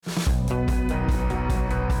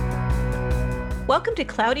Welcome to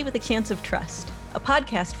Cloudy with a Chance of Trust, a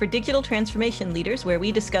podcast for digital transformation leaders where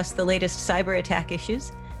we discuss the latest cyber attack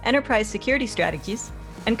issues, enterprise security strategies,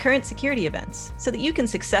 and current security events so that you can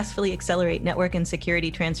successfully accelerate network and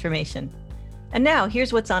security transformation. And now,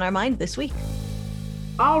 here's what's on our mind this week.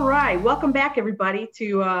 All right, welcome back, everybody,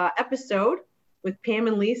 to episode with Pam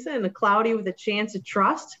and Lisa and the Cloudy with a Chance of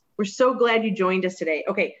Trust. We're so glad you joined us today.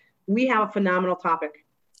 Okay, we have a phenomenal topic,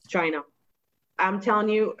 China. I'm telling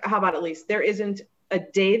you, how about at least there isn't a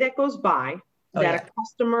day that goes by that a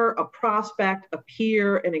customer, a prospect, a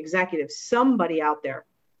peer, an executive, somebody out there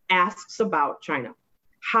asks about China.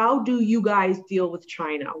 How do you guys deal with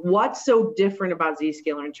China? What's so different about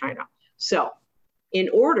Zscaler in China? So in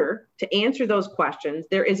order to answer those questions,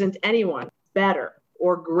 there isn't anyone better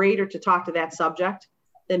or greater to talk to that subject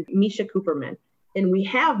than Misha Cooperman. And we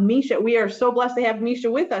have Misha. We are so blessed to have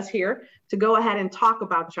Misha with us here to go ahead and talk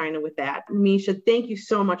about China with that. Misha, thank you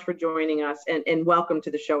so much for joining us and welcome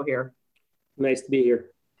to the show here. Nice to be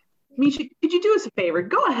here. Misha, could you do us a favor?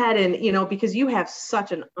 Go ahead and, because you have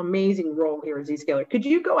such an amazing role here at Zscaler, could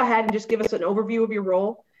you go ahead and just give us an overview of your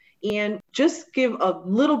role and just give a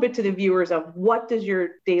little bit to the viewers of what does your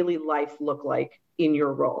daily life look like in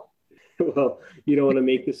your role? Well, you don't want to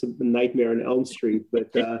make this a nightmare on Elm Street,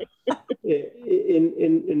 but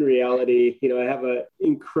in reality, I have an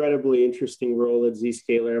incredibly interesting role at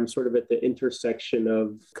Zscaler. I'm sort of at the intersection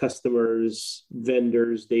of customers,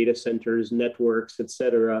 vendors, data centers, networks, et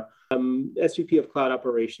cetera. I'm SVP of Cloud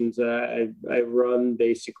Operations. I run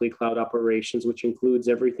basically cloud operations, which includes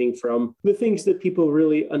everything from the things that people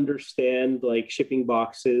really understand, like shipping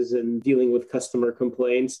boxes and dealing with customer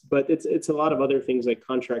complaints. But it's a lot of other things like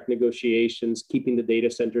contract negotiations, keeping the data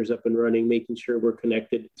centers up and running, making sure we're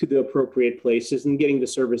connected to the appropriate places and getting the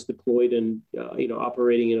service deployed and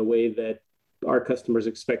operating in a way that our customers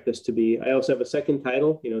expect us to be. I also have a second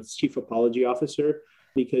title, it's Chief Apology Officer,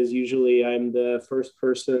 because usually I'm the first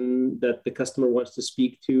person that the customer wants to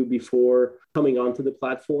speak to before coming onto the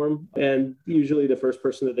platform, and usually the first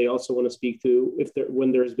person that they also want to speak to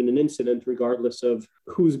when there's been an incident, regardless of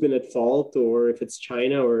who's been at fault or if it's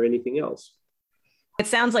China or anything else. It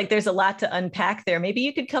sounds like there's a lot to unpack there. Maybe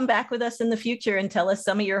you could come back with us in the future and tell us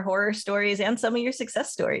some of your horror stories and some of your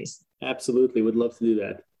success stories. Absolutely. Would love to do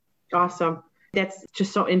that. Awesome. That's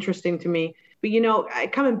just so interesting to me.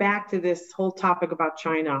 But, coming back to this whole topic about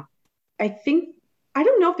China, I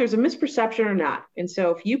don't know if there's a misperception or not. And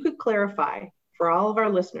so if you could clarify for all of our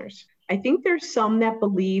listeners, I think there's some that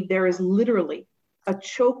believe there is literally a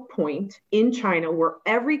choke point in China where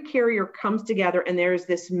every carrier comes together and there's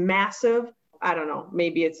this massive, I don't know,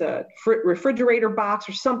 maybe it's a refrigerator box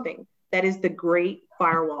or something that is the Great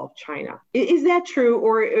Firewall of China. Is that true,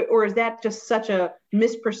 or is that just such a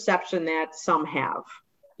misperception that some have?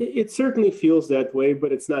 It certainly feels that way,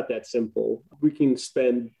 but it's not that simple. We can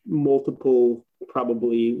spend multiple,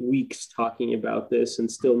 probably weeks talking about this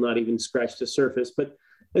and still not even scratch the surface. But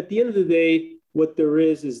at the end of the day, what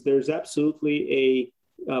there's absolutely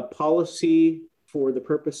a policy for the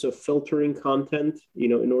purpose of filtering content,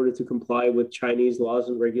 in order to comply with Chinese laws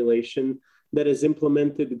and regulation that is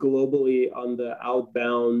implemented globally on the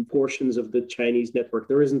outbound portions of the Chinese network.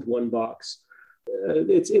 There isn't one box.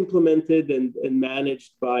 It's implemented and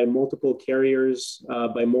managed by multiple carriers,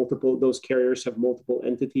 those carriers have multiple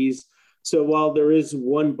entities. So while there is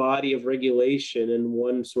one body of regulation and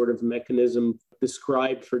one sort of mechanism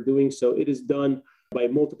described for doing so, it is done by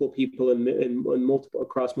multiple people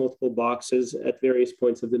across multiple boxes at various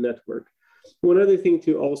points of the network. One other thing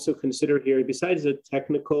to also consider here, besides the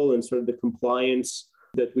technical and sort of the compliance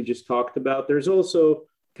that we just talked about, there's also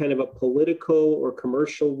kind of a political or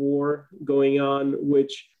commercial war going on,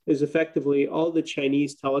 which is effectively all the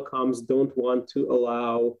Chinese telecoms don't want to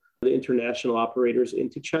allow the international operators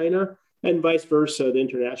into China, and vice versa. The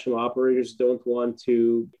international operators don't want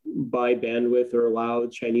to buy bandwidth or allow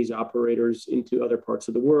Chinese operators into other parts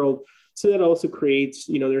of the world. So that also creates,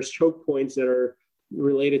 there's choke points that are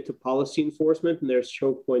related to policy enforcement, and there's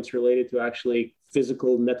choke points related to actually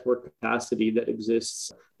physical network capacity that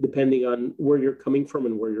exists depending on where you're coming from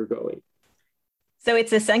and where you're going. So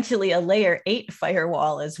it's essentially a layer 8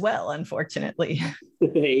 firewall as well, unfortunately.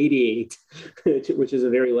 88, which is a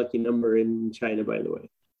very lucky number in China, by the way.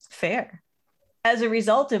 Fair. As a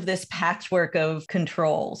result of this patchwork of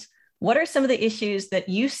controls, what are some of the issues that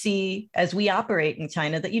you see as we operate in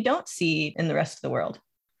China that you don't see in the rest of the world?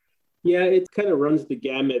 Yeah, it kind of runs the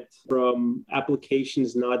gamut from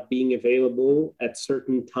applications not being available at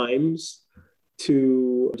certain times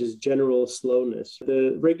to just general slowness.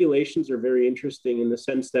 The regulations are very interesting in the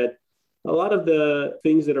sense that A lot of the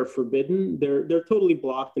things that are forbidden, they're totally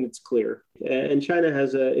blocked and it's clear. And China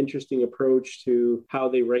has an interesting approach to how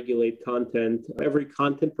they regulate content. Every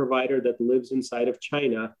content provider that lives inside of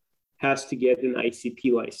China has to get an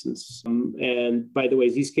ICP license. And by the way,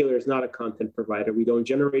 Zscaler is not a content provider. We don't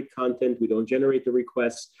generate content. We don't generate the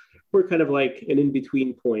requests. We're kind of like an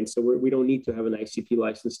in-between point. So we don't need to have an ICP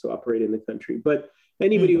license to operate in the country. But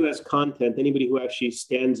anybody who has content, anybody who actually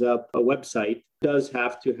stands up a website does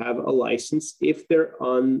have to have a license if they're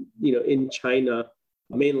on, in China,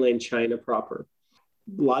 mainland China proper.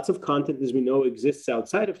 Lots of content, as we know, exists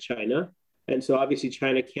outside of China. And so obviously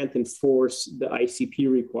China can't enforce the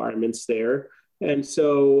ICP requirements there. And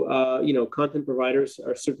so, content providers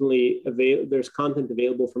are certainly there's content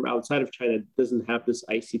available from outside of China that doesn't have this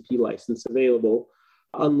ICP license available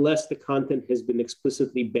unless the content has been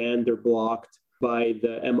explicitly banned or blocked by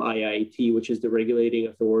the MIIT, which is the regulating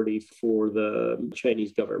authority for the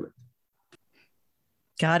Chinese government.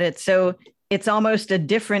 Got it. So it's almost a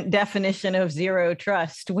different definition of zero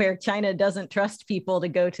trust, where China doesn't trust people to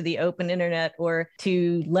go to the open internet or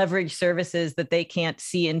to leverage services that they can't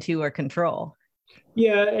see into or control.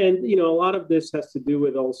 Yeah. And, a lot of this has to do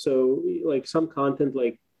with also like some content,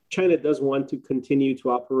 like China does want to continue to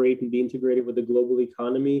operate and be integrated with the global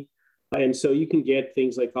economy. And so you can get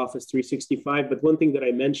things like Office 365. But one thing that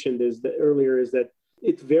I mentioned earlier is that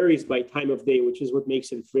it varies by time of day, which is what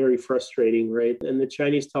makes it very frustrating, right? And the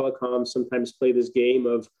Chinese telecoms sometimes play this game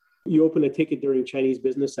of you open a ticket during Chinese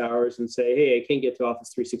business hours and say, hey, I can't get to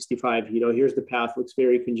Office 365. Here's the path, looks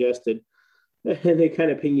very congested. And they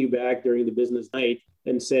kind of ping you back during the business night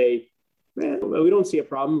and say, man, we don't see a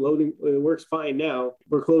problem. Loading works fine now.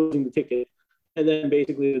 We're closing the ticket. And then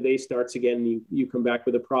basically the day starts again, you come back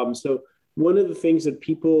with a problem. So one of the things that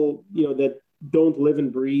people, that don't live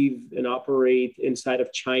and breathe and operate inside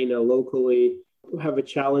of China locally have a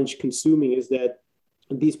challenge consuming is that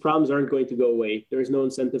these problems aren't going to go away. There is no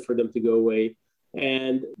incentive for them to go away.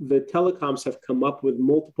 And the telecoms have come up with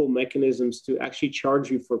multiple mechanisms to actually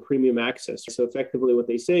charge you for premium access. So effectively what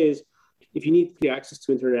they say is, if you need access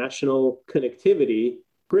to international connectivity,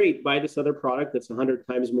 great, buy this other product that's 100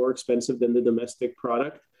 times more expensive than the domestic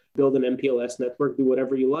product, build an MPLS network, do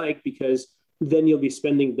whatever you like, because then you'll be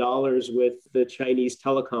spending dollars with the Chinese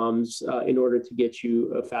telecoms in order to get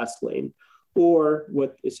you a fast lane. Or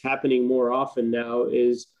what is happening more often now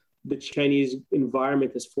is the Chinese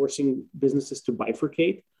environment is forcing businesses to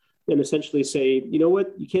bifurcate and essentially say, you know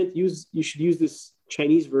what, you should use this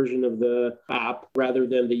Chinese version of the app rather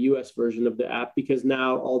than the US version of the app, because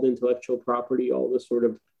now all the intellectual property, all the sort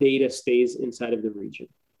of data stays inside of the region.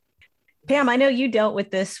 Pam, I know you dealt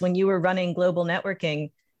with this when you were running global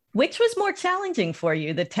networking. Which was more challenging for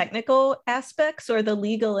you, the technical aspects or the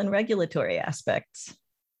legal and regulatory aspects?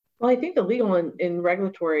 Well, I think the legal and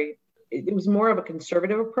regulatory, it was more of a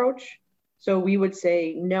conservative approach. So we would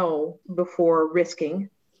say no before risking,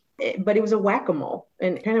 but it was a whack-a-mole.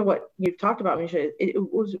 And kind of what you talked about, Misha,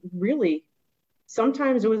 it was really,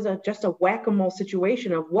 sometimes it was just a whack-a-mole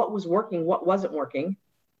situation of what was working, what wasn't working.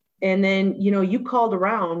 And then, you called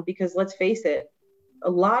around because let's face it, a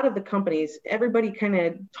lot of the companies, everybody kind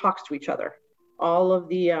of talks to each other. All of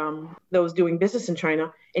the those doing business in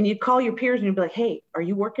China, and you'd call your peers and you'd be like, "Hey, are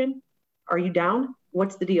you working? Are you down?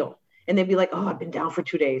 What's the deal?" And they'd be like, "Oh, I've been down for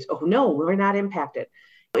 2 days. Oh no, we're not impacted."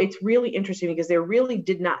 It's really interesting because there really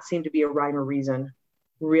did not seem to be a rhyme or reason,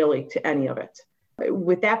 really, to any of it.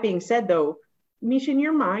 With that being said, though, Misha, in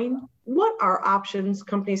your mind, what are options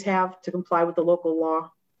companies have to comply with the local law?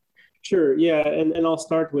 Sure. Yeah. And I'll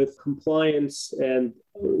start with compliance and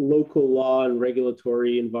local law and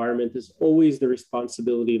regulatory environment is always the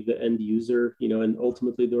responsibility of the end user, and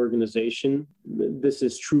ultimately the organization. This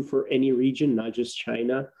is true for any region, not just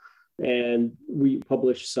China. And we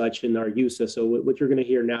publish such in our USA. So what you're going to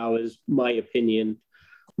hear now is my opinion.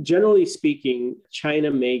 Generally speaking, China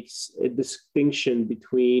makes a distinction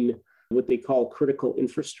between what they call critical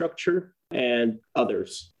infrastructure and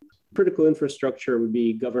others. Critical infrastructure would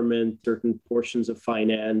be government, certain portions of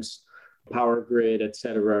finance, power grid, et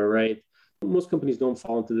cetera, right? Most companies don't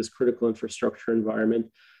fall into this critical infrastructure environment.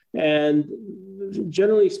 And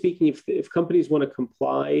generally speaking, if companies want to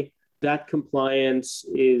comply, that compliance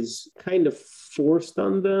is kind of forced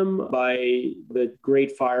on them by the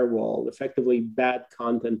Great Firewall. Effectively, bad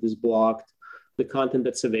content is blocked. The content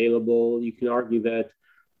that's available, you can argue that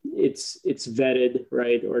it's vetted,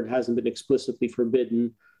 right? Or it hasn't been explicitly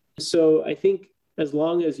forbidden. So I think as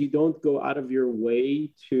long as you don't go out of your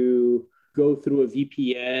way to go through a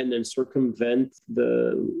VPN and circumvent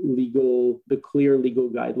the clear legal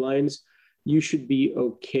guidelines, you should be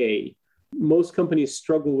okay. most companies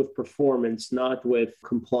struggle with performance, not with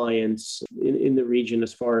compliance in the region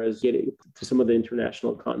as far as getting to some of the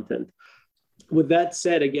international content. With that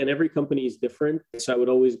said, again, every company is different. So I would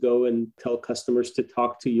always go and tell customers to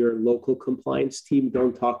talk to your local compliance team.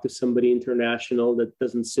 Don't talk to somebody international that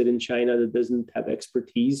doesn't sit in China, that doesn't have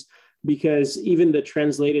expertise, because even the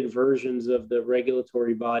translated versions of the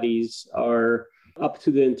regulatory bodies are up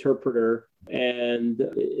to the interpreter, and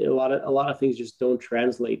a lot of things just don't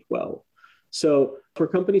translate well. So for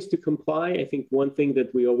companies to comply, I think one thing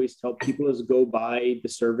that we always tell people is go buy the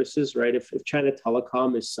services, right? If China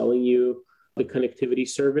Telecom is selling you the connectivity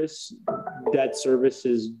service, that service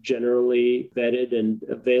is generally vetted and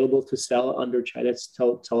available to sell under China's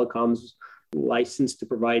Telecom's license to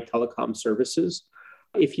provide telecom services.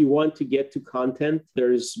 If you want to get to content,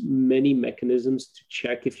 there's many mechanisms to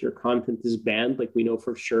check if your content is banned. Like we know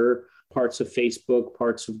for sure parts of Facebook,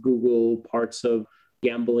 parts of Google, parts of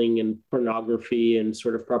gambling and pornography and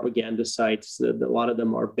sort of propaganda sites, a lot of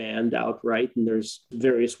them are banned outright. And there's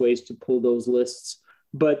various ways to pull those lists.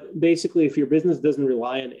 But basically, if your business doesn't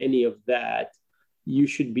rely on any of that, you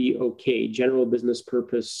should be okay. General business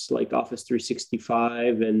purpose like Office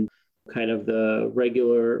 365 and kind of the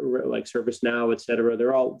regular like ServiceNow, et cetera,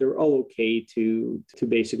 they're all okay to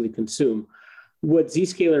basically consume. What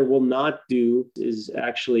Zscaler will not do is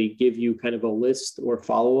actually give you kind of a list or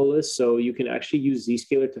follow a list. So you can actually use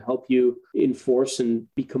Zscaler to help you enforce and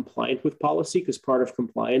be compliant with policy, because part of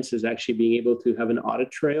compliance is actually being able to have an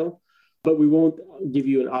audit trail. But we won't give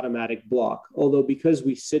you an automatic block. Although because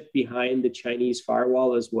we sit behind the Chinese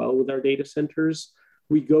firewall as well with our data centers,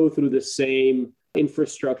 we go through the same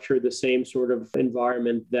infrastructure, the same sort of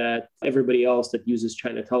environment that everybody else that uses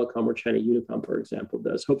China Telecom or China Unicom, for example,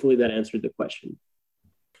 does. Hopefully that answered the question.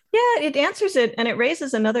 Yeah, it answers it. And it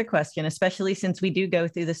raises another question, especially since we do go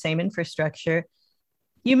through the same infrastructure.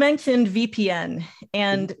 You mentioned VPN,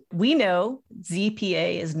 and we know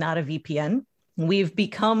ZPA is not a VPN. We've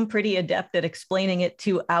become pretty adept at explaining it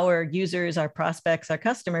to our users, our prospects, our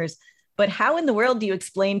customers. But how in the world do you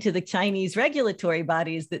explain to the Chinese regulatory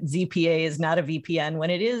bodies that ZPA is not a VPN when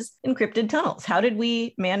it is encrypted tunnels? How did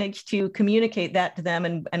we manage to communicate that to them?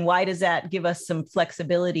 And why does that give us some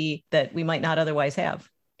flexibility that we might not otherwise have?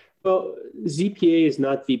 Well, ZPA is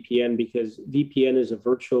not VPN because VPN is a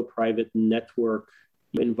virtual private network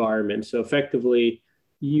environment. So effectively,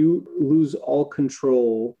 you lose all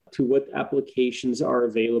control to what applications are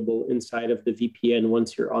available inside of the VPN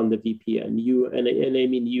once you're on the VPN. You, and I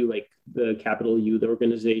mean you like the capital U, the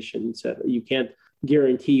organization, etc. You can't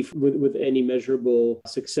guarantee with any measurable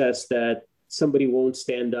success that somebody won't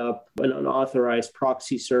stand up an unauthorized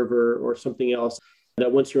proxy server or something else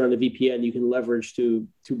that once you're on the VPN, you can leverage to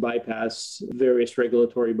bypass various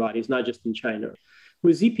regulatory bodies, not just in China.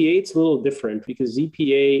 With ZPA, it's a little different because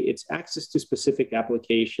ZPA, it's access to specific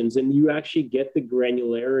applications, and you actually get the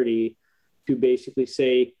granularity to basically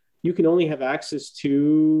say, you can only have access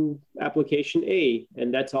to application A,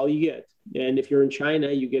 and that's all you get. And if you're in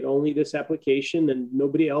China, you get only this application, and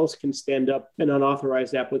nobody else can stand up an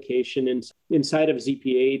unauthorized application inside of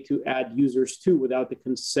ZPA to add users to without the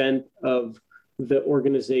consent of the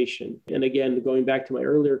organization. And again, going back to my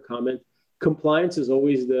earlier comment, compliance is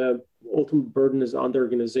always the ultimate burden is on the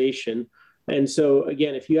organization. And so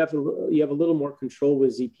again, if you have a little more control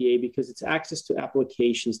with ZPA because it's access to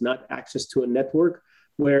applications, not access to a network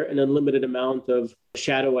where an unlimited amount of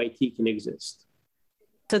shadow IT can exist.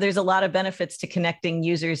 So there's a lot of benefits to connecting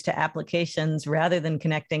users to applications rather than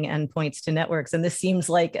connecting endpoints to networks. And this seems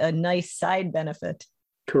like a nice side benefit.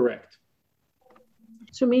 Correct.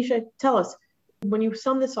 So Misha, tell us, when you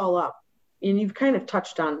sum this all up, and you've kind of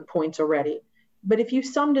touched on points already, but if you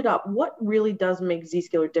summed it up, what really does make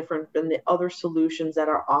Zscaler different than the other solutions that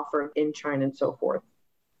are offered in China and so forth?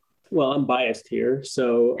 Well, I'm biased here.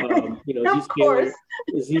 So, Zscaler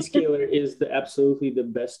is absolutely the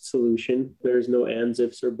best solution. There's no ands,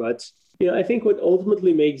 ifs, or buts. I think what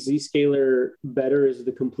ultimately makes Zscaler better is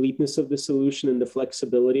the completeness of the solution and the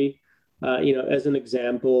flexibility. As an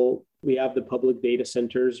example, we have the public data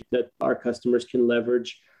centers that our customers can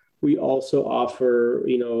leverage. We also offer,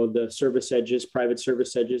 the service edges, private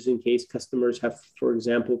service edges, in case customers have, for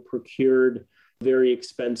example, procured very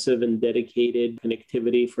expensive and dedicated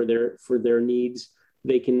connectivity for their needs.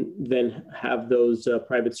 They can then have those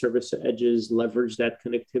private service edges leverage that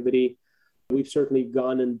connectivity. We've certainly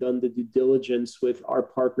gone and done the due diligence with our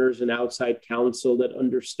partners and outside counsel that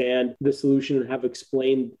understand the solution and have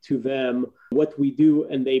explained to them what we do,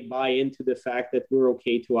 and they buy into the fact that we're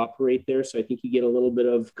okay to operate there. So I think you get a little bit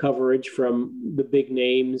of coverage from the big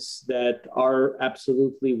names that are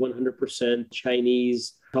absolutely 100%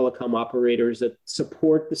 Chinese telecom operators that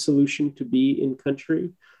support the solution to be in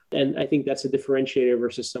country. And I think that's a differentiator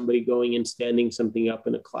versus somebody going and standing something up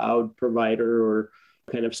in a cloud provider or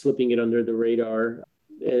kind of slipping it under the radar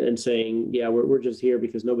and saying, yeah, we're just here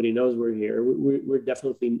because nobody knows we're here. We're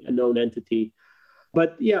definitely a known entity.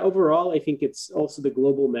 But yeah, overall, I think it's also the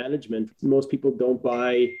global management. Most people don't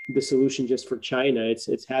buy the solution just for China.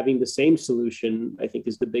 It's having the same solution, I think,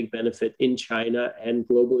 is the big benefit in China and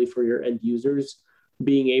globally for your end users.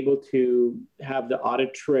 Being able to have the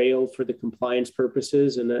audit trail for the compliance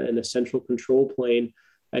purposes and a central control plane,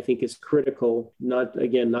 I think is critical, not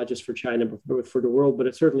just for China, but for the world. But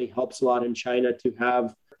it certainly helps a lot in China to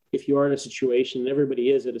have, if you are in a situation, and everybody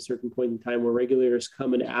is at a certain point in time where regulators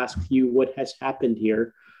come and ask you what has happened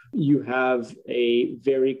here, you have a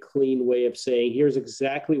very clean way of saying, here's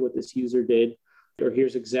exactly what this user did, or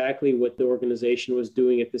here's exactly what the organization was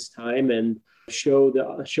doing at this time, and show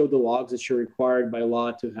the logs that you're required by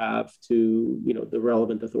law to have to, the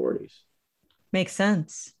relevant authorities. Makes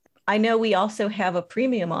sense. I know we also have a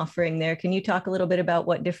premium offering there. Can you talk a little bit about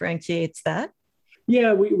what differentiates that?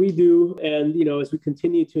 Yeah, we do. And, as we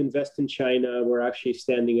continue to invest in China, we're actually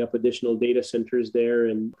standing up additional data centers there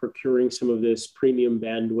and procuring some of this premium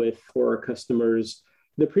bandwidth for our customers.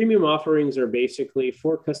 The premium offerings are basically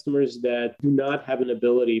for customers that do not have an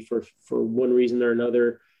ability for one reason or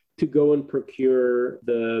another to go and procure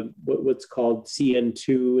what's called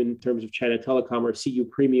CN2 in terms of China Telecom, or CU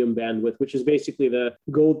premium bandwidth, which is basically the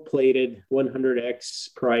gold-plated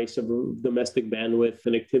 100x price of domestic bandwidth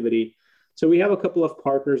connectivity. So we have a couple of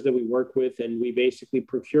partners that we work with, and we basically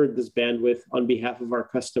procured this bandwidth on behalf of our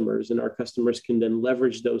customers, and our customers can then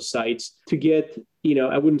leverage those sites to get,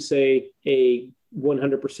 I wouldn't say a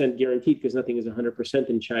 100% guaranteed, because nothing is 100%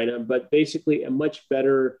 in China, but basically a much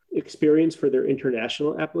better experience for their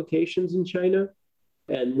international applications in China,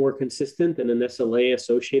 and more consistent and an SLA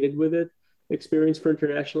associated with it experience for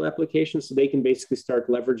international applications. So they can basically start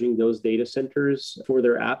leveraging those data centers for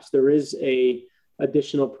their apps. There is a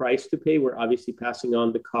additional price to pay. We're obviously passing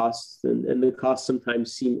on the costs, and the costs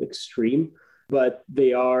sometimes seem extreme, but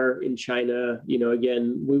they are in China.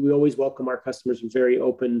 Again, we always welcome our customers and very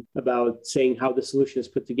open about saying how the solution is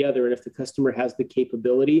put together. And if the customer has the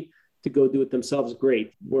capability to go do it themselves,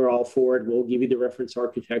 great. We're all for it. We'll give you the reference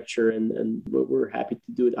architecture, and we're happy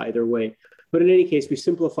to do it either way. But in any case, we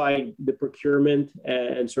simplified the procurement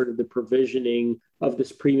and sort of the provisioning of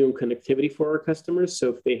this premium connectivity for our customers. So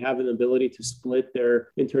if they have an ability to split their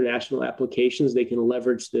international applications, they can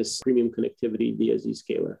leverage this premium connectivity via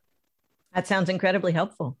Zscaler. That sounds incredibly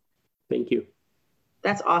helpful. Thank you.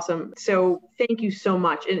 That's awesome. So thank you so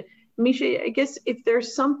much. And Misha, I guess if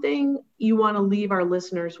there's something you want to leave our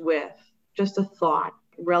listeners with, just a thought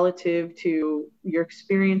relative to your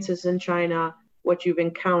experiences in China, what you've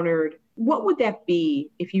encountered, what would that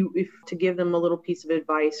be if to give them a little piece of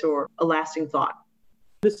advice or a lasting thought?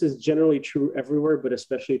 This is generally true everywhere, but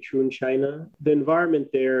especially true in China. The environment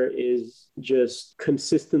there is just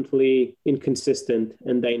consistently inconsistent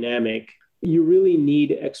and dynamic. You really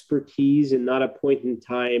need expertise and not a point in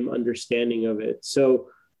time understanding of it. So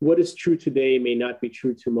what is true today may not be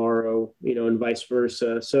true tomorrow, and vice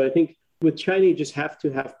versa. So I think with China, you just have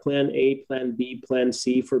to have plan A, plan B, plan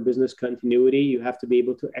C for business continuity. You have to be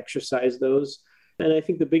able to exercise those. And I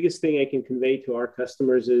think the biggest thing I can convey to our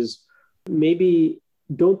customers is maybe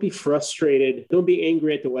don't be frustrated. Don't be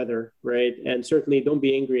angry at the weather, right? And certainly don't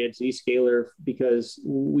be angry at Zscaler, because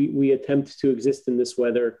we attempt to exist in this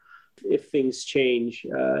weather if things change.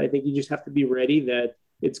 I think you just have to be ready that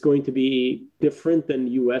it's going to be different than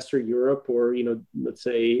US or Europe or, let's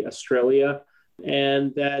say Australia,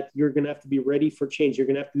 and that you're going to have to be ready for change. You're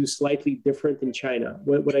going to have to do slightly different in China.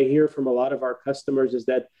 What I hear from a lot of our customers is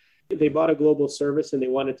that they bought a global service and they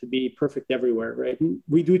want it to be perfect everywhere, right?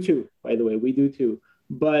 We do too, by the way, we do too.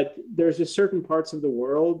 But there's just certain parts of the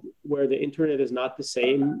world where the internet is not the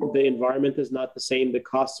same, the environment is not the same, the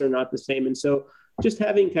costs are not the same. And so just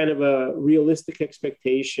having kind of a realistic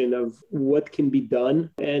expectation of what can be done.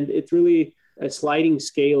 And it's really a sliding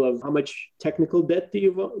scale of how much technical debt do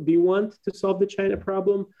you want to solve the China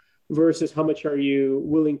problem versus how much are you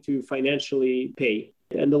willing to financially pay.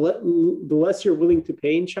 And the less you're willing to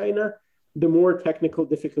pay in China, the more technical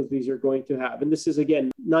difficulties you're going to have. And this is,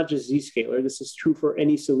 again, not just Zscaler. This is true for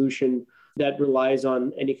any solution that relies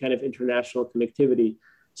on any kind of international connectivity.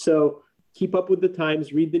 So keep up with the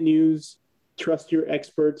times, read the news, trust your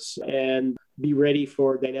experts and be ready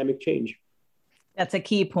for dynamic change. That's a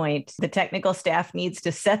key point. The technical staff needs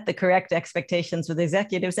to set the correct expectations with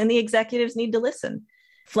executives, and the executives need to listen.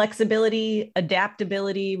 Flexibility,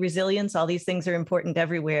 adaptability, resilience, all these things are important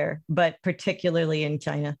everywhere, but particularly in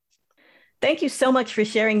China. Thank you so much for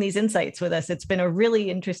sharing these insights with us. It's been a really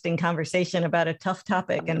interesting conversation about a tough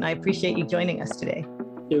topic, and I appreciate you joining us today.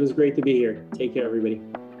 It was great to be here. Take care, everybody.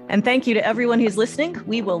 And thank you to everyone who's listening.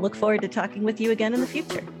 We will look forward to talking with you again in the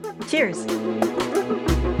future. Cheers.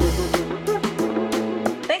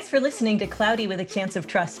 Thanks for listening to Cloudy with a Chance of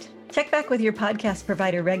Trust. Check back with your podcast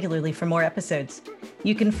provider regularly for more episodes.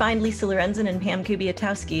 You can find Lisa Lorenzen and Pam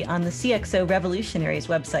Kubiatowski on the CXO Revolutionaries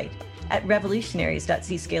website at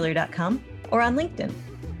revolutionaries.zscaler.com or on LinkedIn.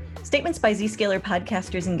 Statements by Zscaler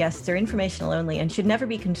podcasters and guests are informational only and should never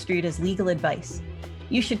be construed as legal advice.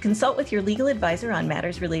 You should consult with your legal advisor on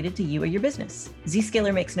matters related to you or your business.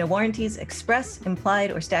 Zscaler makes no warranties, express,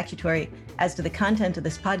 implied, or statutory as to the content of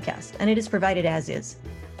this podcast, and it is provided as is.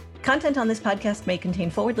 Content on this podcast may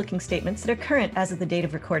contain forward-looking statements that are current as of the date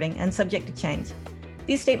of recording and subject to change.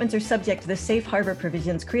 These statements are subject to the safe harbor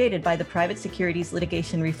provisions created by the Private Securities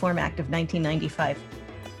Litigation Reform Act of 1995.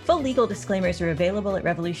 Full legal disclaimers are available at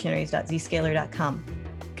revolutionaries.zscaler.com.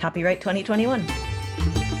 Copyright 2021.